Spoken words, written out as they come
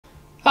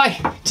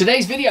Hi,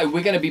 today's video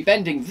we're going to be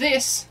bending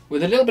this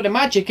with a little bit of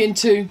magic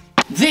into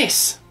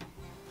this.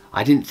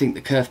 I didn't think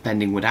the kerf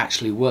bending would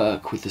actually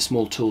work with the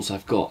small tools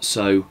I've got,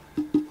 so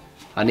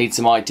I need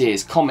some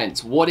ideas.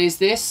 Comments, what is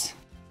this?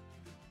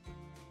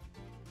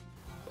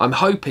 I'm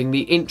hoping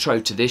the intro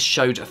to this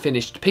showed a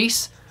finished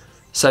piece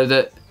so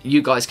that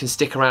you guys can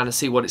stick around and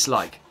see what it's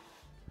like.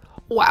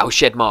 Wow,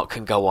 shed mark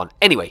can go on.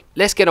 Anyway,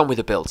 let's get on with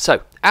the build.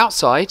 So,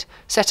 outside,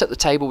 set up the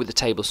table with the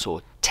table saw.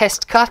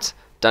 Test cut.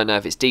 Don't know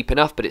if it's deep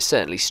enough, but it's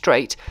certainly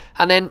straight.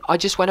 And then I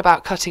just went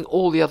about cutting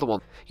all the other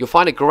ones. You'll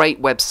find a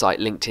great website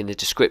linked in the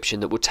description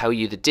that will tell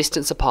you the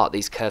distance apart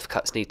these kerf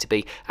cuts need to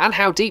be and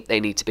how deep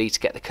they need to be to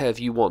get the curve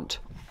you want.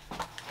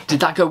 Did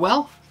that go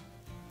well?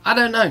 I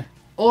don't know.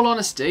 All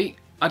honesty,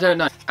 I don't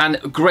know. And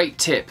a great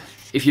tip,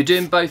 if you're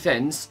doing both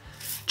ends,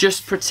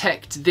 just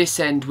protect this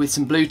end with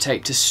some blue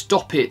tape to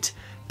stop it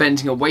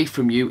bending away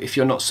from you if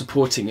you're not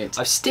supporting it.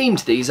 I've steamed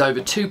these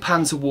over 2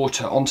 pans of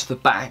water onto the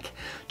back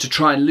to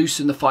try and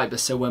loosen the fibre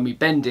so when we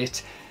bend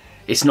it,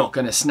 it's not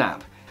going to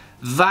snap.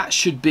 That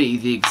should be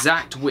the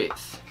exact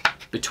width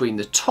between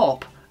the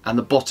top and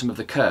the bottom of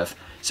the curve.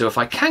 So if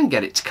I can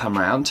get it to come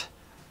round,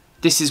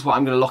 this is what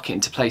I'm going to lock it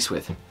into place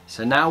with.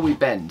 So now we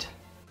bend.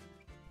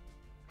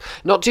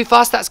 Not too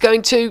fast, that's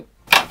going to...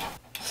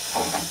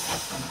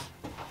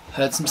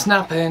 Heard some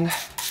snapping.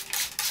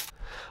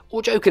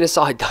 All joking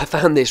aside, I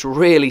found this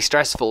really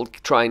stressful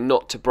trying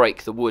not to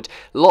break the wood.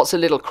 Lots of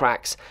little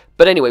cracks.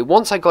 But anyway,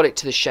 once I got it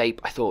to the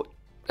shape, I thought,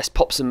 let's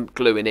pop some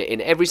glue in it.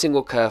 In every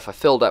single kerf, I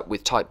filled up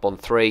with Type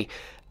Bond 3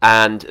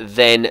 and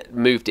then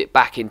moved it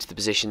back into the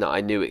position that I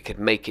knew it could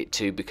make it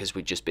to because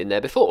we'd just been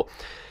there before.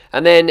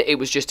 And then it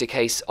was just a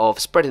case of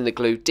spreading the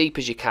glue deep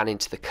as you can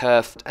into the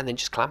kerf and then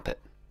just clamp it.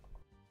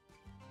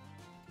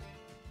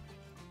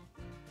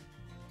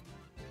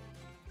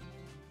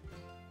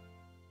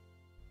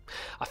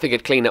 I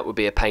figured cleanup would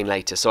be a pain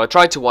later, so I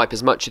tried to wipe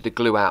as much of the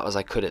glue out as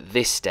I could at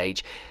this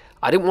stage.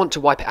 I didn't want to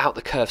wipe it out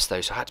the kerfs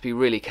though, so I had to be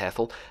really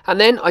careful. And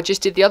then I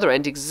just did the other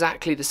end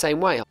exactly the same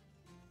way.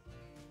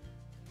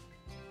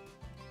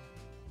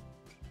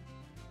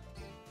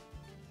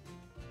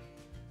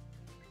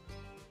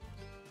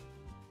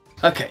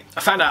 Okay,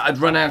 I found out I'd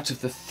run out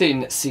of the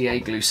thin CA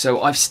glue,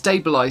 so I've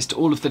stabilised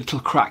all of the little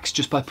cracks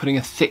just by putting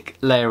a thick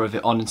layer of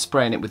it on and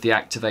spraying it with the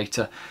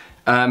activator.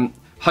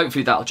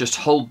 Hopefully that'll just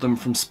hold them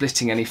from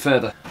splitting any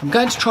further. I'm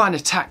going to try and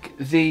attack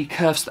the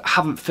kerfs that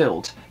haven't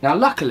filled. Now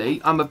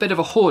luckily I'm a bit of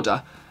a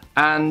hoarder,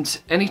 and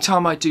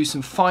anytime I do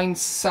some fine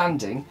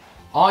sanding,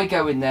 I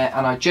go in there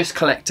and I just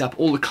collect up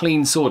all the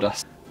clean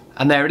sawdust.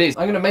 And there it is.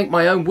 I'm going to make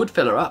my own wood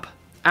filler up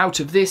out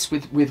of this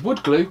with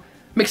wood glue,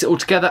 mix it all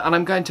together, and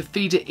I'm going to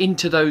feed it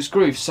into those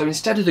grooves. So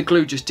instead of the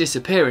glue just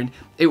disappearing,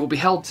 it will be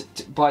held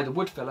by the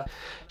wood filler.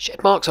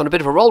 Shed Mark's on a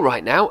bit of a roll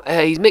right now.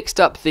 He's mixed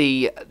up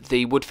the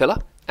wood filler,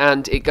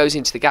 and it goes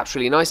into the gaps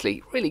really nicely.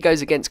 It really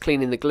goes against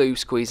cleaning the glue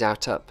squeeze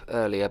out up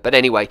earlier. But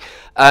anyway,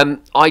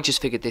 I just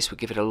figured this would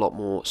give it a lot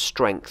more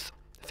strength.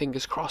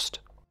 Fingers crossed.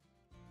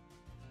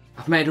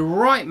 I've made a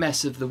right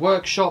mess of the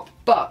workshop,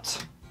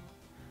 but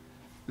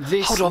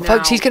this Hold on,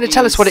 folks, he's going to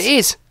tell us what it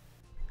is.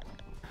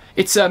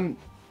 It's,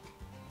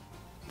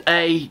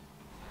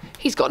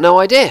 He's got no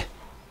idea.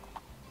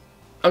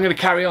 I'm going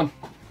to carry on.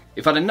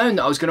 If I'd have known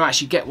that I was going to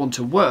actually get one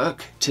to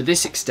work to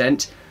this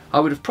extent, I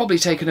would have probably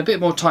taken a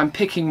bit more time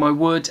picking my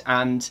wood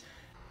and...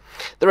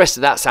 The rest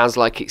of that sounds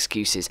like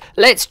excuses.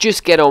 Let's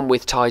just get on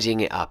with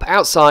tidying it up.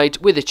 Outside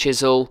with a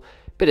chisel,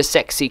 bit of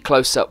sexy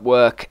close-up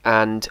work,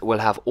 and we'll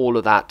have all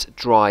of that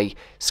dry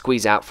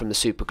squeeze out from the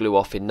super glue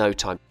off in no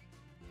time.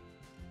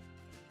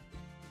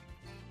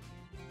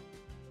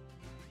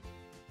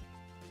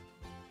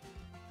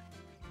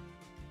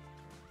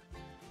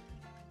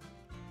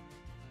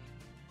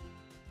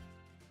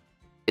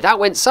 That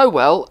went so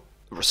well,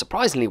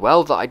 surprisingly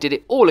well, that I did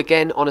it all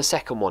again on a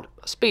second one.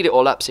 I speed it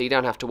all up so you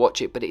don't have to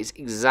watch it, but it is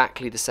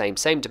exactly the same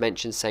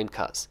dimensions, same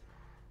cuts.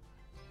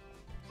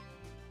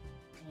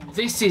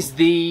 This is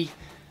the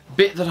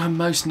bit that I'm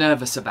most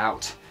nervous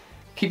about.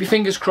 Keep your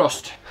fingers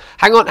crossed.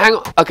 Hang on.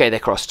 Okay, they're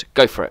crossed.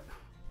 Go for it.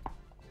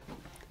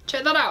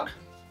 Check that out.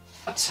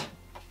 Look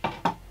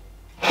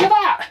at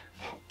that.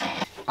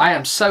 I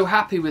am so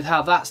happy with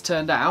how that's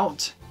turned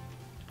out.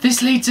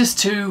 This leads us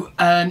to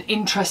an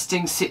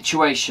interesting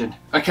situation.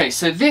 Okay,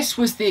 so this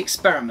was the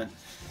experiment,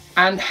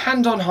 and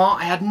hand on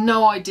heart, I had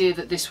no idea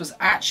that this was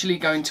actually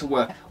going to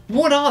work.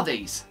 What are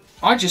these?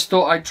 I just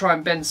thought I'd try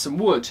and bend some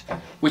wood,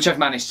 which I've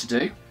managed to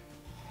do.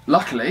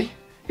 Luckily,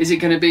 is it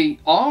going to be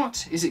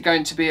art? Is it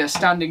going to be a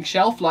standing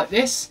shelf like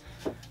this?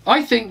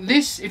 I think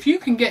this, if you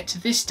can get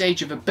to this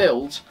stage of a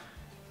build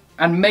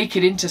and make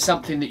it into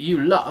something that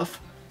you love,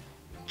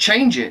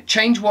 change it,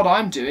 change what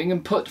I'm doing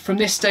and put from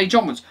this stage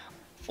onwards.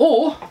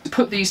 Or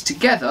put these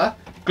together,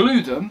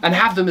 glue them, and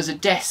have them as a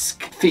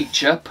desk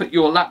feature. Put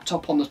your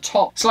laptop on the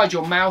top, slide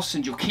your mouse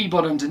and your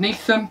keyboard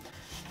underneath them.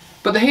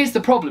 But here's the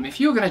problem. If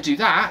you were going to do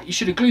that, you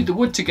should have glued the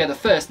wood together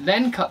first,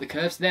 then cut the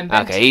kerfs, then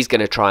bent. Okay, he's going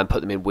to try and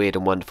put them in weird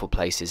and wonderful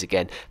places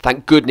again.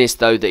 Thank goodness,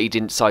 though, that he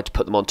didn't decide to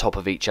put them on top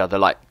of each other.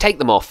 Like, take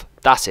them off.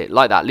 That's it,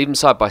 like that. Leave them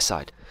side by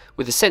side.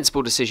 With a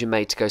sensible decision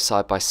made to go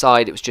side by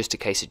side, it was just a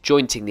case of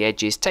jointing the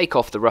edges, take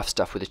off the rough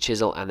stuff with a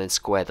chisel and then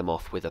square them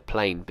off with a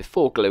plane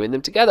before gluing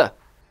them together.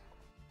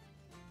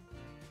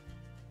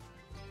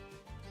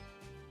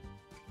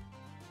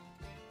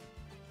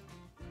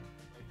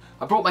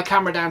 I brought my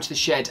camera down to the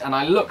shed and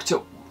I looked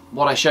at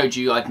what I showed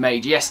you I'd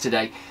made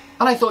yesterday,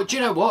 and I thought, do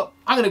you know what,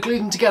 I'm going to glue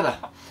them together.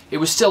 It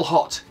was still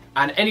hot,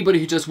 and anybody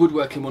who does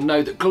woodworking will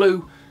know that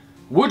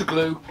wood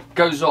glue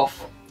goes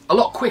off a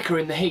lot quicker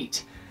in the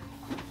heat.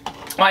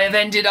 I have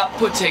ended up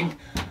putting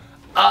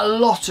a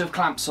lot of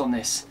clamps on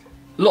this,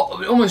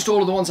 almost all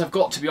of the ones I've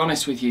got, to be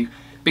honest with you,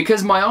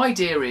 because my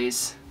idea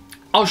is,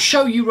 I'll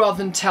show you rather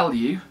than tell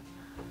you,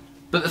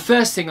 but the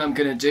first thing I'm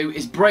going to do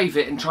is brave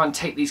it and try and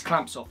take these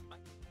clamps off.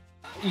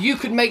 You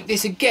could make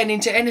this again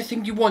into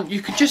anything you want.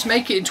 You could just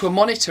make it into a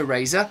monitor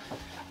razor,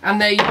 and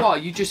there you are.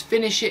 You just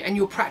finish it and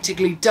you're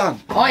practically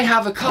done. I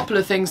have a couple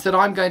of things that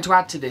I'm going to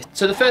add to this.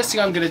 So the first thing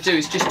I'm going to do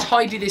is just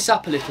tidy this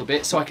up a little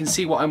bit so I can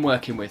see what I'm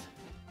working with.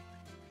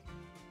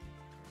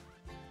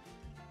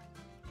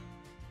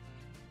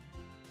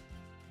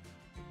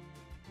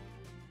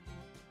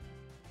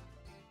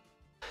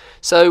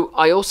 So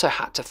I also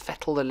had to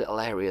fettle the little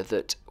area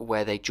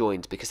where they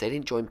joined, because they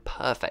didn't join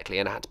perfectly,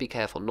 and I had to be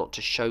careful not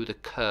to show the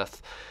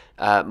kerf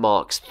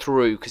marks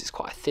through, because it's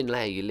quite a thin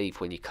layer you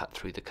leave when you cut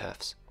through the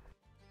kerfs.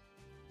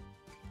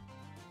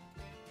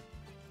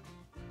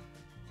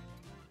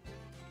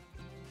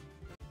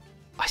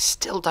 I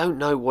still don't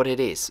know what it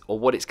is or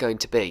what it's going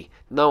to be.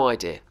 No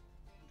idea.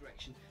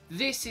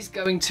 This is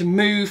going to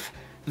move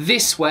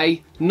this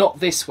way, not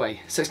this way.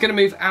 So it's going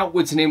to move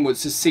outwards and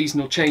inwards as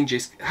seasonal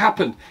changes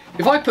happen.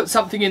 If I put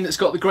something in that's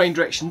got the grain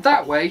direction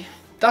that way,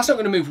 that's not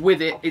going to move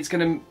with it. It's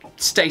going to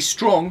stay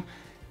strong,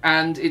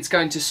 and it's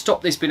going to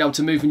stop this being able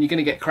to move, and you're going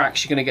to get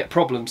cracks, you're going to get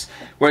problems.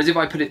 Whereas if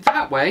I put it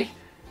that way,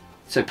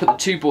 so put the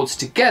two boards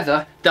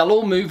together, they'll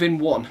all move in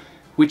one,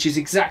 which is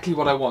exactly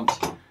what I want.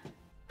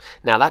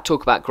 Now that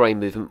talk about grain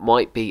movement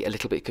might be a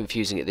little bit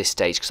confusing at this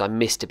stage because I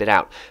missed a bit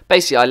out.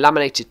 Basically I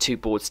laminated two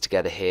boards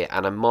together here,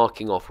 and I'm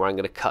marking off where I'm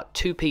going to cut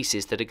two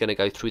pieces that are going to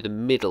go through the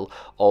middle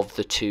of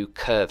the two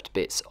curved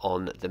bits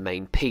on the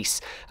main piece.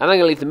 And I'm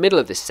going to leave the middle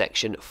of this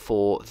section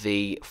for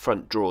the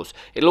front drawers.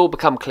 It'll all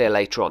become clear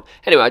later on.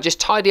 Anyway, I just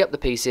tidy up the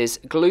pieces,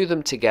 glue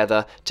them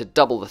together to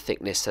double the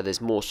thickness so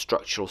there's more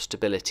structural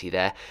stability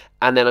there,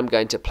 and then I'm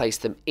going to place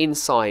them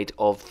inside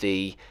of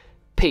the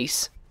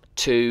piece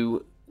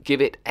to give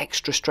it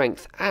extra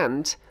strength.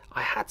 And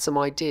I had some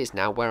ideas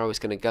now where I was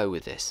going to go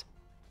with this.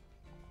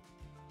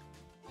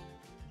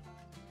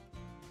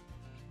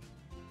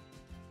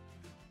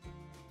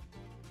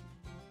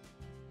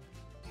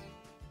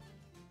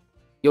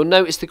 You'll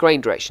notice the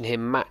grain direction here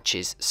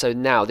matches, so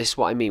now this is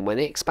what I mean. When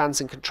it expands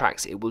and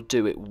contracts, it will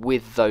do it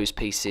with those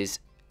pieces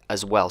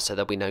as well, so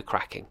there'll be no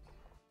cracking.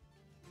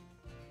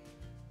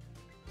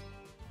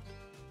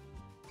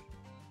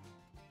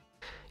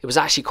 It was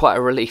actually quite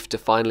a relief to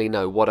finally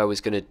know what I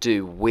was going to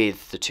do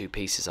with the two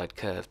pieces I'd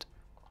curved.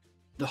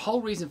 The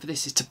whole reason for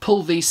this is to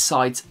pull these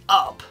sides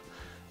up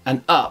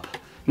and up.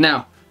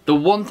 Now, the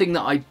one thing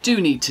that I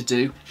do need to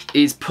do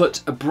is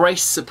put a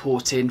brace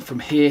support in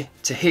from here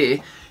to here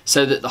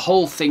so that the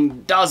whole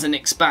thing doesn't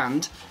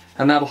expand,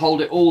 and that'll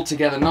hold it all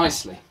together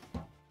nicely.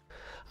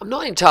 I'm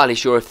not entirely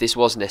sure if this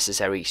was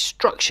necessary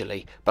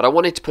structurally, but I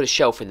wanted to put a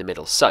shelf in the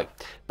middle, so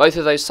both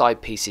of those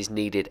side pieces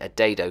needed a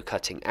dado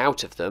cutting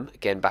out of them,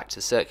 again back to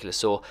the circular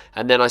saw,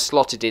 and then I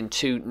slotted in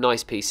two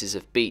nice pieces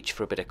of beech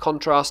for a bit of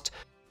contrast.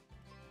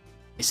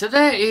 So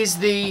there is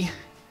the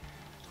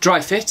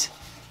dry fit,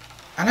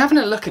 and having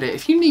a look at it,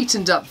 if you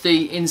neatened up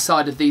the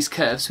inside of these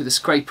curves with a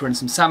scraper and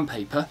some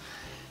sandpaper,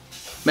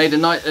 made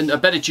a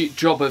better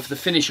job of the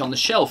finish on the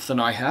shelf than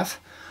I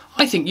have,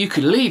 I think you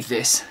could leave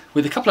this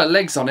with a couple of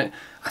legs on it.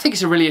 I think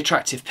it's a really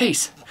attractive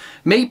piece.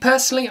 Me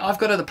personally, I've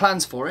got other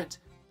plans for it.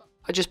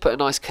 I just put a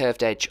nice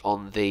curved edge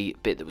on the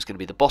bit that was going to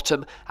be the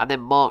bottom, and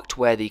then marked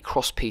where the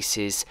cross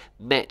pieces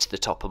met the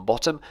top and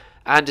bottom,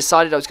 and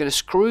decided I was going to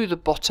screw the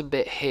bottom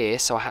bit here,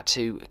 so I had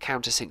to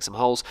countersink some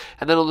holes.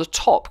 And then on the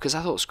top, because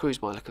I thought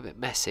screws might look a bit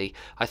messy,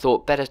 I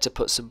thought better to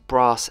put some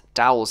brass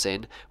dowels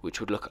in, which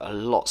would look a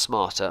lot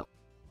smarter.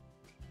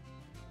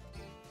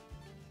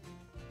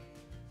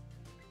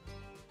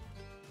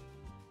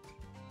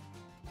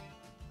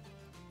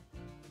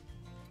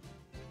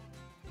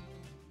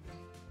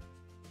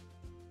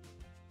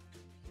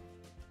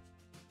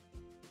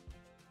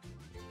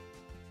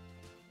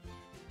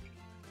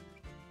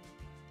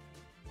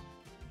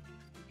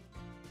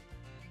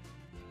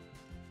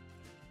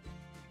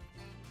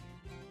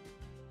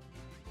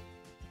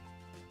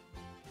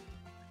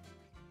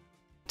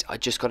 I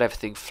just got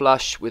everything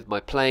flush with my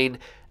plane,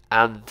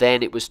 and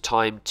then it was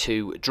time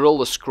to drill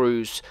the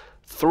screws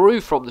through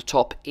from the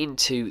top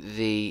into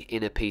the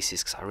inner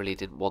pieces, because I really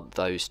didn't want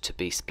those to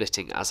be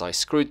splitting as I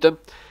screwed them.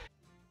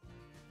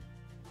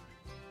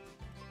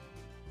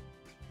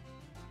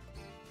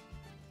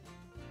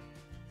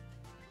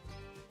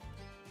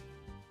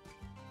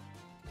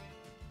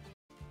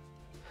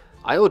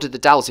 I ordered the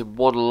dowels in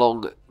one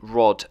long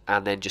rod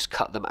and then just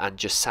cut them and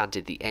just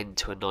sanded the end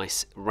to a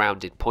nice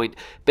rounded point.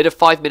 Bit of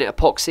 5-minute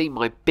epoxy,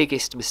 my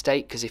biggest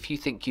mistake, because if you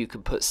think you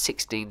can put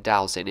 16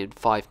 dowels in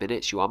 5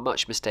 minutes, you are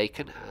much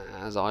mistaken,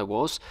 as I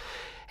was.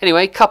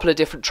 Anyway, couple of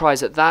different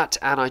tries at that,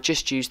 and I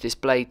just used this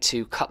blade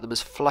to cut them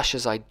as flush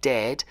as I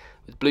dared.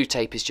 With blue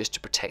tape is just to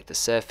protect the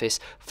surface.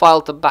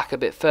 Filed them back a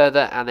bit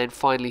further and then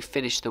finally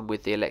finished them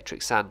with the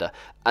electric sander.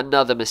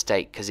 Another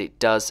mistake, because it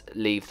does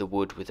leave the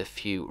wood with a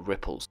few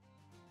ripples.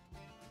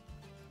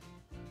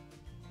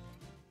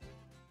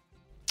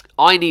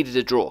 I needed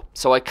a drawer,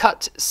 so I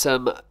cut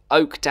some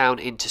oak down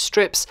into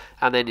strips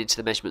and then into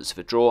the measurements of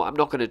a drawer. I'm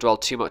not going to dwell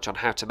too much on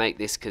how to make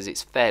this because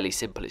it's fairly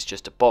simple, it's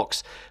just a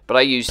box, but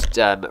I used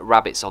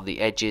rabbets on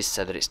the edges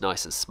so that it's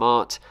nice and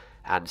smart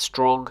and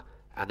strong,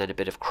 and then a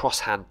bit of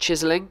cross-hand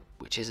chiselling,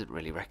 which isn't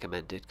really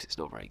recommended because it's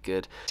not very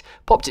good.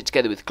 Popped it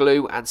together with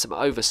glue and some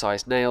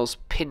oversized nails.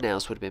 Pin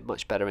nails would have been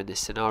much better in this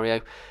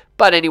scenario,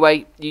 but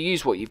anyway, you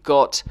use what you've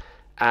got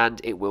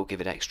and it will give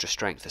it extra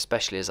strength,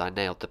 especially as I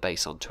nailed the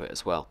base onto it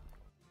as well.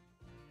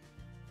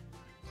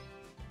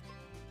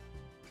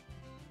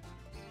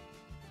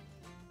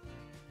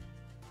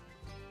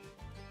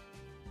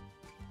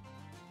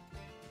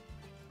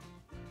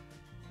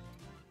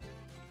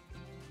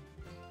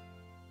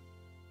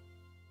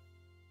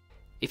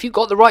 If you've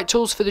got the right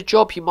tools for the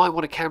job, you might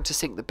want to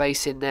countersink the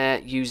base in there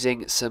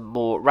using some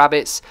more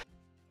rabbets.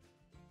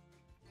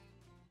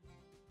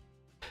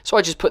 So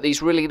I just put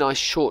these really nice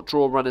short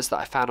drawer runners that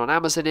I found on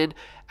Amazon in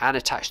and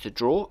attached the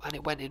drawer, and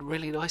it went in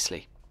really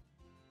nicely.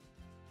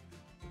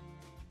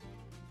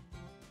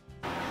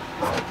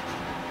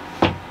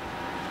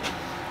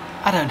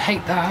 I don't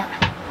hate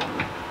that.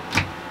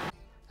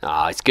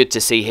 Ah, it's good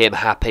to see him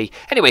happy.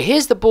 Anyway,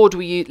 here's the board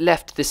we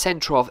left the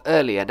centre of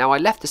earlier. Now, I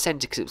left the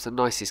centre because it was the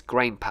nicest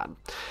grain pattern.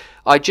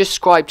 I just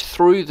scribed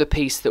through the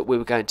piece that we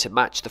were going to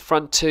match the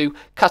front to,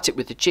 cut it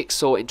with the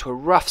jigsaw into a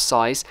rough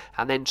size,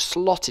 and then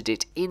slotted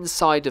it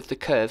inside of the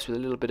curves with a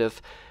little bit of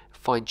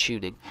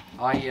fine-tuning.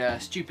 I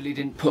stupidly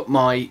didn't put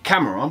my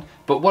camera on,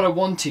 but what I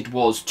wanted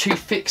was 2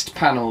 fixed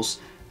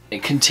panels, a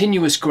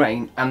continuous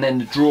grain, and then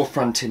the drawer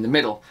front in the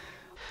middle.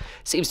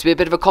 Seems to be a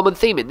bit of a common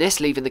theme in this,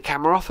 leaving the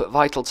camera off at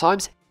vital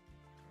times.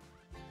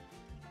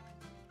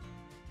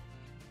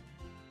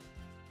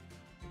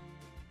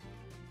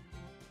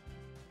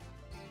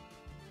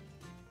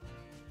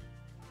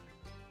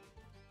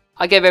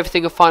 I gave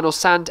everything a final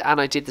sand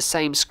and I did the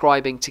same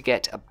scribing to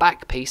get a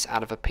back piece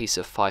out of a piece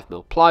of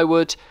 5mm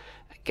plywood.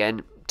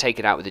 Again, take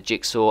it out with a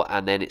jigsaw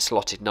and then it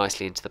slotted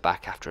nicely into the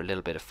back after a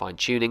little bit of fine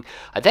tuning.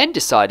 I then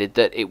decided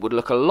that it would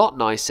look a lot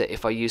nicer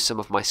if I used some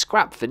of my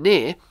scrap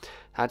veneer.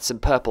 I had some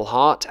purple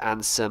heart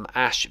and some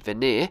ash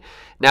veneer.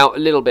 Now, a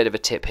little bit of a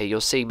tip here.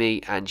 You'll see me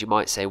and you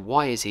might say,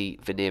 why is he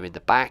veneering the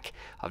back?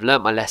 I've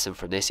learnt my lesson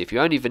from this. If you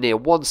only veneer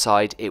one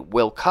side, it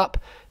will cup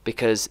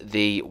because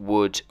the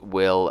wood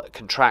will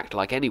contract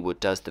like any wood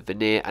does, the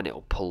veneer, and it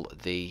will pull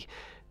the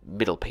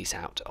middle piece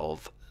out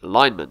of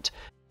alignment.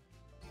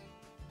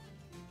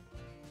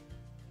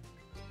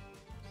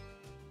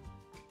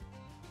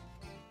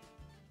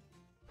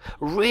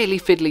 Really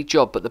fiddly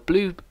job, but the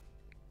blue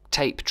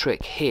tape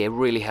trick here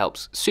really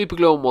helps. Super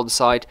glue on one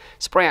side,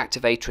 spray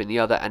activator in the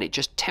other, and it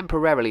just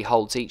temporarily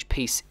holds each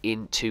piece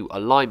into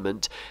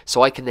alignment,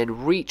 so I can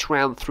then reach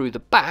round through the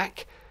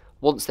back.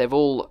 Once they've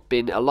all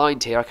been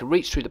aligned here, I can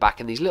reach through the back,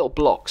 and these little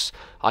blocks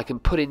I can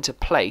put into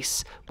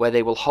place where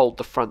they will hold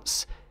the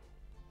fronts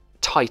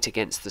tight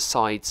against the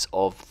sides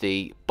of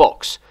the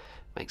box.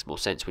 Makes more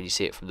sense when you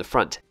see it from the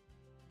front.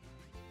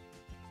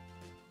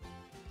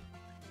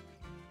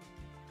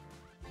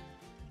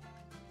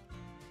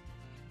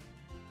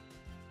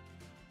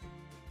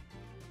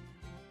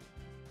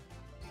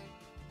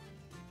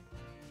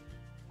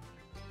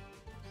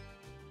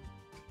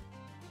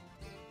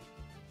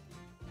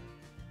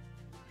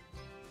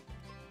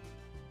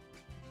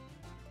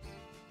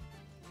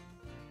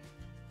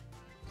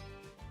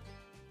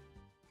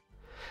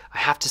 I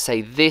have to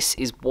say, this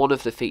is one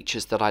of the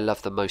features that I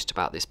love the most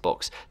about this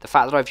box. The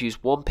fact that I've used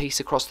one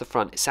piece across the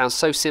front. It sounds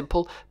so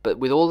simple, but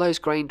with all those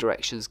grain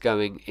directions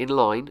going in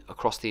line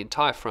across the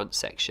entire front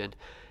section,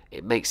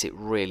 it makes it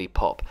really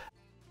pop.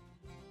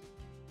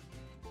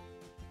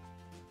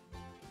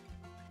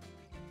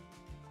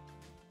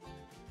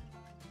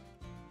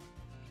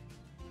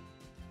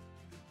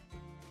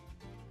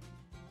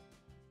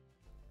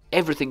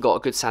 Everything got a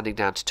good sanding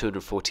down to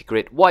 240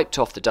 grit, wiped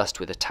off the dust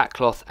with a tack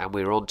cloth, and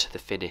we're on to the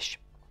finish.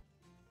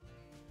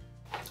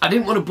 I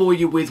didn't want to bore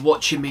you with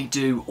watching me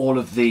do all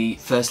of the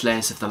first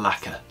layers of the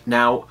lacquer.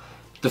 Now,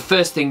 the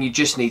first thing you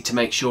just need to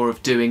make sure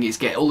of doing is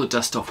get all the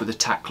dust off with a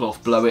tack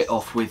cloth, blow it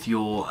off with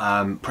your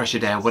pressure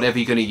down, whatever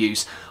you're going to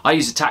use. I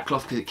use a tack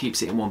cloth because it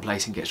keeps it in one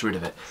place and gets rid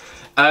of it.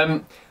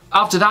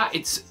 After that,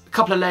 it's a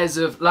couple of layers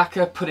of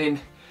lacquer put in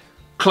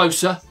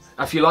closer,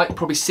 if you like,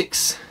 probably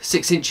six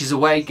inches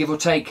away, give or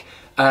take.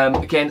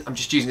 Again, I'm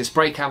just using a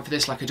spray can for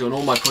this like I do on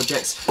all my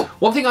projects.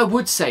 One thing I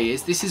would say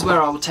is, this is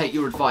where I will take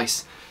your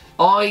advice.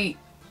 I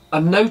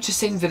am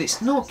noticing that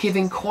it's not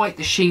giving quite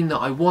the sheen that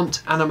I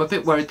want, and I'm a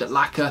bit worried that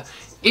lacquer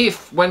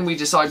if, when we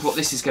decide what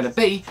this is going to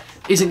be,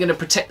 isn't going to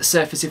protect the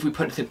surface if we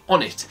put anything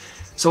on it.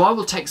 So I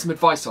will take some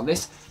advice on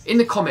this. In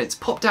the comments,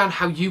 pop down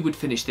how you would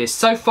finish this.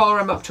 So far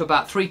I'm up to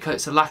about 3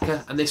 coats of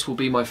lacquer, and this will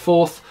be my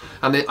 4th,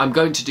 and I'm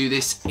going to do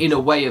this in a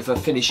way of a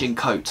finishing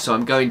coat. So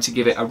I'm going to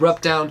give it a rub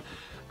down,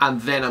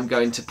 and then I'm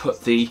going to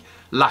put the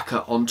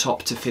lacquer on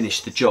top to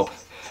finish the job.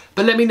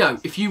 But let me know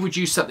if you would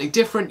use something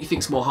different, you think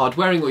it's more hard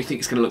wearing, or you think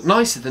it's going to look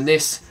nicer than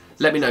this.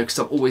 Let me know, because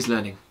I'm always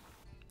learning.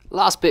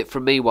 Last bit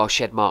from me while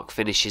Shedmark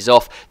finishes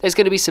off. There's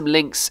going to be some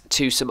links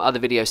to some other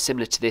videos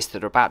similar to this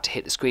that are about to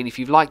hit the screen. If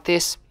you've liked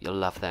this, you'll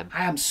love them.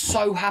 I am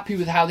so happy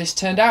with how this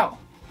turned out.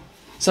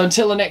 So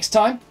until the next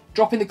time,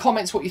 drop in the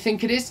comments what you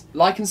think it is,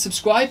 like and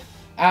subscribe,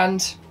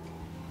 and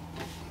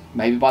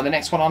maybe by the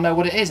next one I'll know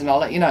what it is and I'll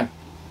let you know.